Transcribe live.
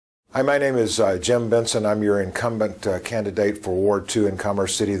Hi, my name is Jim Benson. I'm your incumbent candidate for Ward 2 in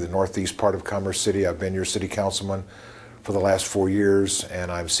Commerce City, the northeast part of Commerce City. I've been your city councilman for the last 4 years, and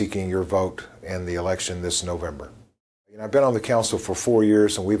I'm seeking your vote in the election this November. I've been on the council for 4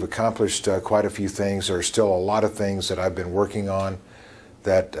 years, and we've accomplished quite a few things. There are still a lot of things that I've been working on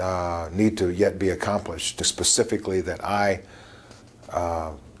that need to yet be accomplished, specifically that I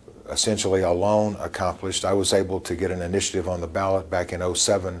essentially alone accomplished. I was able to get an initiative on the ballot back in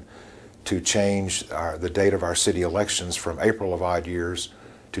 '07 to change the date of our city elections from April of odd years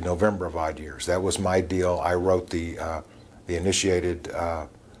to November of odd years. That was my deal. I wrote the initiated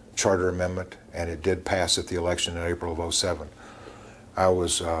charter amendment, and it did pass at the election in April of '07. I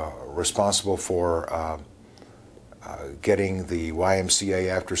was responsible for getting the YMCA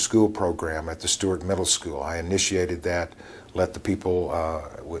after-school program at the Stewart Middle School. I initiated that, let the people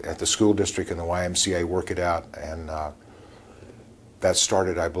at the school district and the YMCA work it out, and that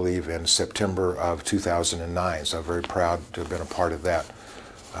started, I believe, in September of 2009, so I'm very proud to have been a part of that.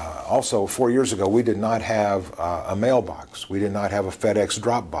 Also, 4 years ago, we did not have a mailbox. We did not have a FedEx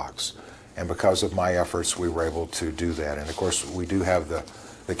drop box, and because of my efforts, we were able to do that. And of course, we do have the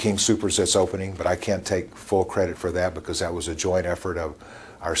King Soopers that's opening, but I can't take full credit for that because that was a joint effort of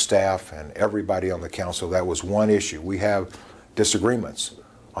our staff and everybody on the council. That was one issue. We have disagreements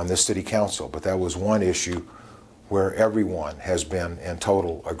on this city council, but that was one issue where everyone has been in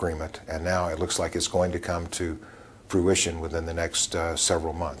total agreement, and now it looks like it's going to come to fruition within the next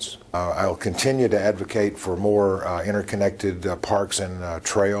several months. I'll continue to advocate for more interconnected parks and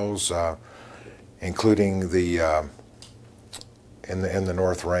trails, including the in the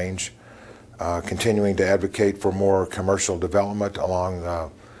North Range. Continuing to advocate for more commercial development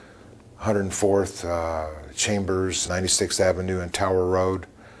along 104th, Chambers, 96th Avenue, and Tower Road.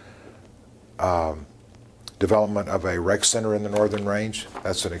 Development of a rec center in the Northern Range.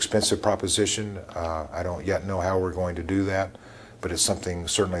 That's an expensive proposition. I don't yet know how we're going to do that, but it's something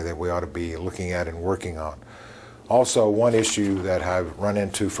certainly that we ought to be looking at and working on. Also, one issue that I've run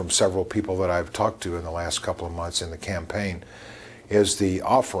into from several people that I've talked to in the last couple of months in the campaign is the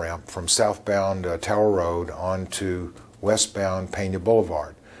off-ramp from southbound Tower Road onto westbound Pena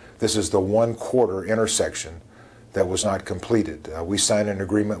Boulevard. This is the 1/4 intersection that was not completed. We signed an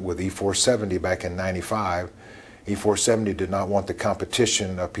agreement with E470 back in '95. E470 did not want the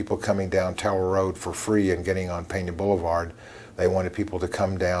competition of people coming down Tower Road for free and getting on Pena Boulevard. They wanted people to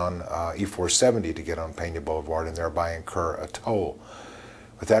come down E470 to get on Pena Boulevard and thereby incur a toll.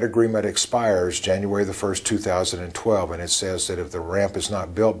 But that agreement expires January the 1st, 2012, and it says that if the ramp is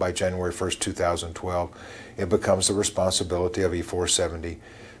not built by January 1st, 2012, it becomes the responsibility of E470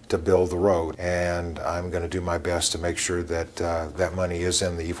 to build the road, and I'm going to do my best to make sure that that money is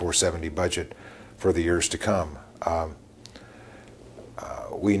in the E470 budget for the years to come.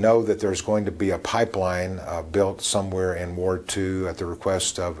 We know that there's going to be a pipeline built somewhere in Ward 2 at the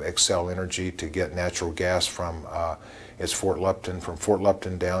request of Xcel Energy to get natural gas from Fort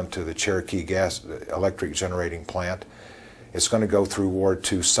Lupton down to the Cherokee gas electric generating plant. It's going to go through Ward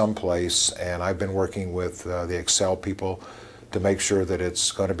 2 someplace, and I've been working with the Xcel people to make sure that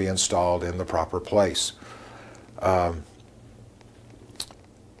it's going to be installed in the proper place. I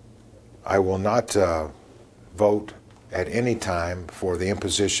will not vote at any time for the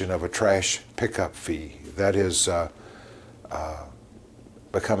imposition of a trash pickup fee. That has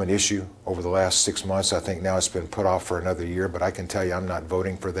become an issue over the last 6 months. I think now it's been put off for another year, but I can tell you I'm not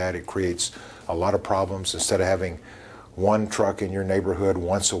voting for that. It creates a lot of problems. Instead of having one truck in your neighborhood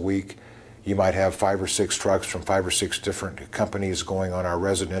once a week, you might have 5 or 6 trucks from 5 or 6 different companies going on our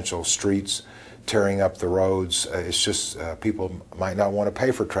residential streets, tearing up the roads. It's just people might not want to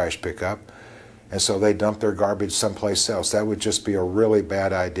pay for trash pickup, and so they dump their garbage someplace else. That would just be a really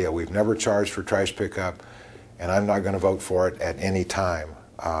bad idea. We've never charged for trash pickup, and I'm not going to vote for it at any time.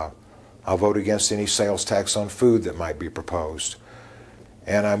 I'll vote against any sales tax on food that might be proposed.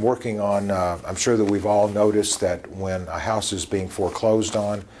 And I'm working on, I'm sure that we've all noticed that when a house is being foreclosed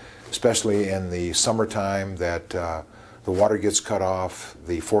on, especially in the summertime, that the water gets cut off,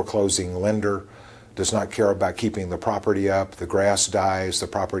 the foreclosing lender does not care about keeping the property up, the grass dies, the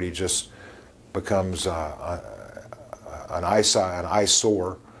property just becomes an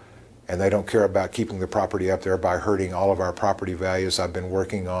eyesore, and they don't care about keeping the property up, thereby hurting all of our property values. I've been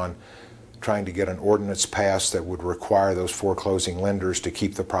working on trying to get an ordinance passed that would require those foreclosing lenders to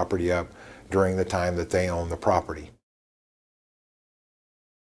keep the property up during the time that they own the property.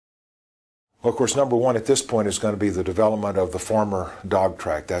 Well, of course, number one at this point is going to be the development of the former dog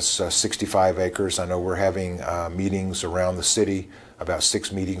track. That's 65 acres. I know we're having meetings around the city, about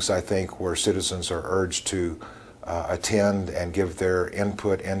 6 meetings, I think, where citizens are urged to attend and give their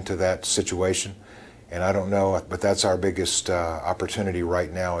input into that situation. And I don't know, but that's our biggest opportunity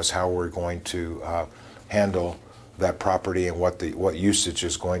right now, is how we're going to handle that property and what usage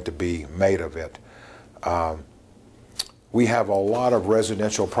is going to be made of it. We have a lot of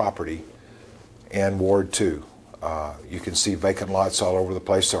residential property in Ward 2. You can see vacant lots all over the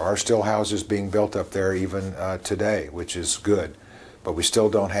place. There are still houses being built up there even today, which is good. But we still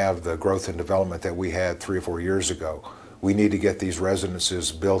don't have the growth and development that we had 3 or 4 years ago. We need to get these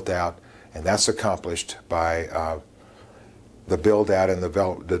residences built out, and that's accomplished by the build out and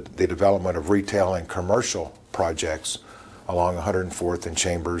the development of retail and commercial projects along 104th and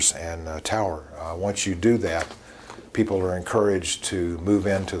Chambers and Tower. Once you do that, people are encouraged to move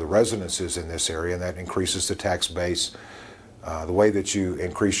into the residences in this area, and that increases the tax base. The way that you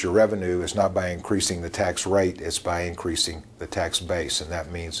increase your revenue is not by increasing the tax rate, it's by increasing the tax base, and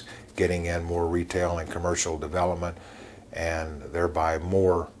that means getting in more retail and commercial development and thereby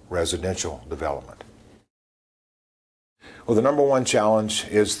more residential development. Well, the number one challenge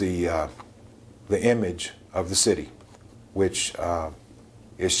is the image of the city, which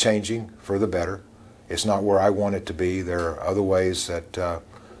is changing for the better. It's not where I want it to be. There are other ways that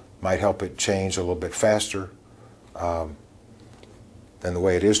might help it change a little bit faster than the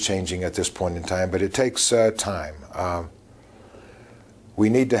way it is changing at this point in time, but it takes time. We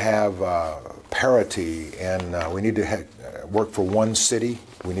need to have parity, and we need to work for one city.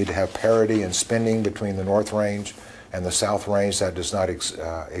 We need to have parity in spending between the North Range and the South Range. That does not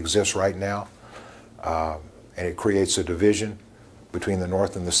exist right now, and it creates a division between the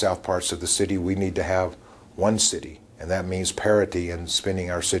north and the south parts of the city. We need to have one city, and that means parity in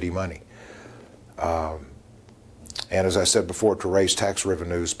spending our city money. And as I said before, to raise tax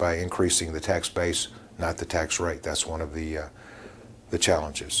revenues by increasing the tax base, not the tax rate. That's one of the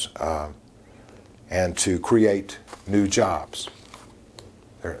challenges. And to create new jobs.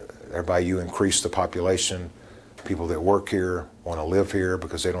 Thereby you increase the population. People that work here want to live here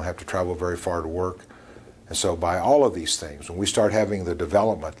because they don't have to travel very far to work. And so by all of these things, when we start having the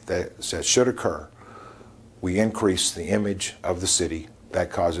development that should occur, we increase the image of the city.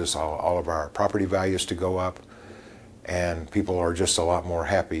 That causes all of our property values to go up, and people are just a lot more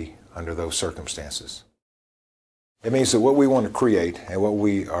happy under those circumstances. It means that what we want to create and what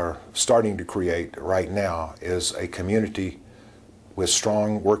we are starting to create right now is a community with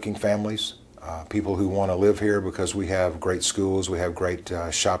strong working families, people who want to live here because we have great schools, we have great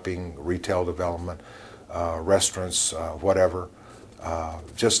shopping, retail development, restaurants, whatever.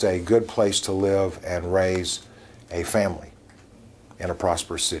 Just a good place to live and raise a family in a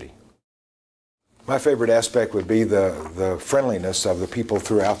prosperous city. My favorite aspect would be the friendliness of the people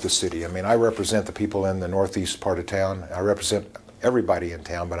throughout the city. I mean, I represent the people in the northeast part of town. I represent everybody in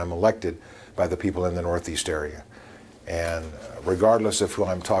town, but I'm elected by the people in the northeast area. And regardless of who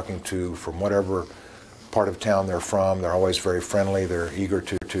I'm talking to, from whatever part of town they're from, they're always very friendly. They're eager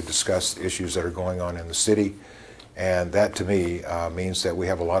to discuss issues that are going on in the city. And that, to me, means that we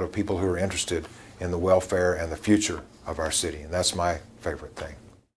have a lot of people who are interested in the welfare and the future of our city. And that's my favorite thing.